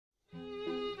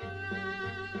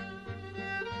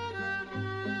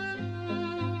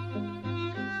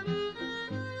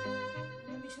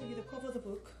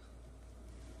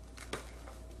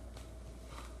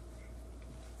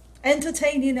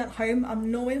entertaining at home.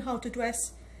 I'm knowing how to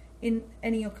dress in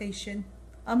any occasion.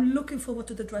 I'm looking forward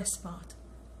to the dress part.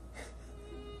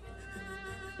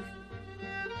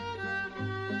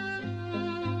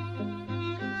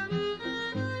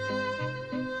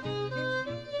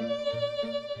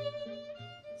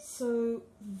 So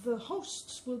the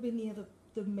hosts will be near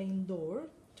the main door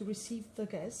to receive the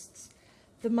guests.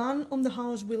 The man on the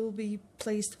house will be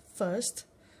placed first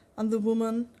and the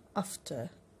woman after.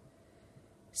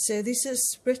 So this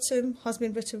is written, has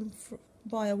been written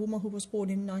by a woman who was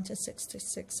born in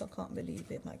 1966. I can't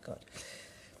believe it, my God.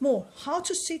 More, how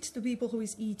to seat the people who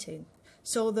is eating.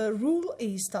 So the rule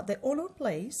is that the honor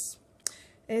place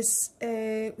is,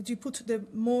 you put the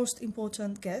most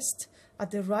important guest at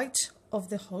the right of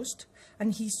the host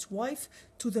and his wife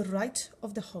to the right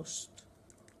of the host,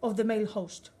 of the male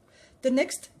host. The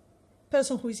next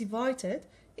person who is invited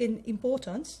in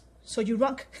importance, so you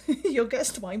rank your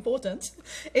guest by importance,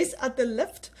 is at the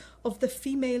left of the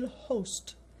female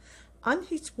host and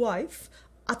his wife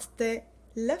at the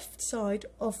left side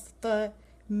of the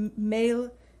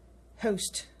male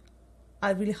host. I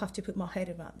really have to put my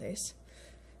head around this.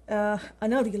 I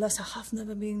now realise I have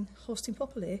never been hosting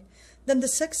properly. Then the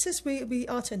sexes will be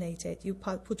alternated. You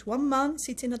put one man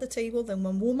sitting at the table, then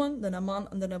one woman, then a man,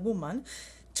 and then a woman,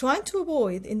 trying to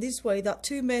avoid in this way that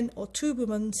two men or two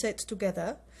women sit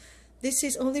together. This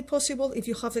is only possible if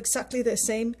you have exactly the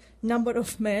same number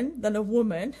of men than a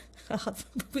woman.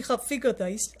 We have figured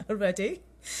this already.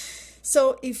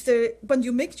 So when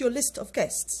you make your list of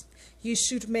guests, you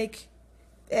should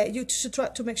try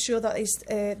to make sure that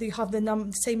you have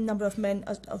the same number of men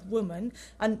as of women.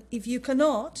 And if you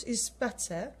cannot, it's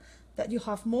better that you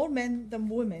have more men than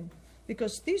women,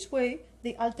 because this way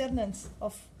the alternance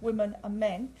of women and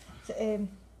men.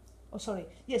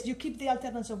 You keep the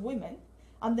alternance of women,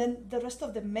 and then the rest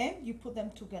of the men you put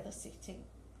them together sitting.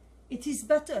 It is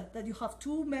better that you have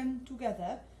two men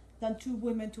together than two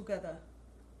women together.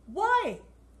 Why?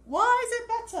 Why is it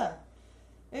better?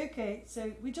 Okay,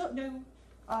 so we don't know.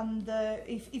 And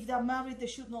if they're married, they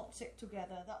should not sit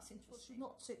together. That's interesting. Should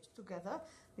not sit together,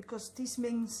 because this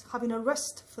means having a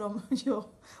rest from your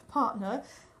partner,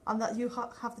 and that you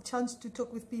have the chance to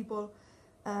talk with people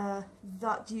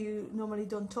that you normally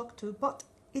don't talk to. But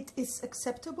it is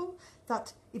acceptable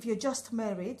that if you're just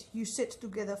married, you sit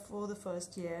together for the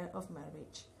first year of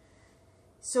marriage.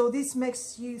 So this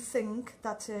makes you think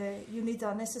that you need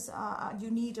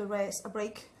a rest, a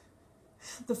break,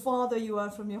 the farther you are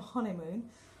from your honeymoon.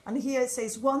 And here it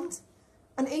says,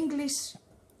 an English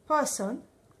person,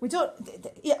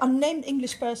 unnamed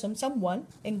English person, someone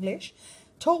English,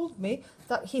 told me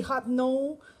that he had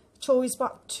no choice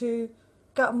but to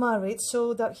get married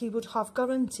so that he would have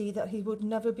guarantee that he would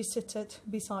never be seated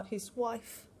beside his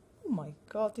wife. Oh my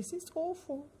God, this is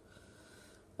awful.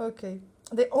 Okay,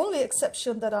 the only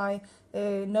exception that I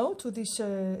know to this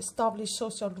established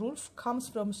social rule comes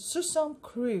from Susan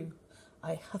Crew.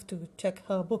 I have to check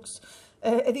her books.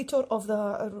 Editor of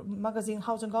the magazine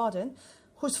House and Garden,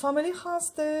 whose family has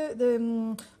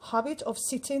the habit of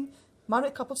sitting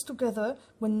married couples together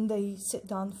when they sit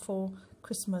down for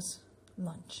Christmas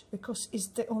lunch, because it's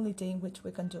the only day in which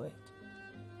we can do it.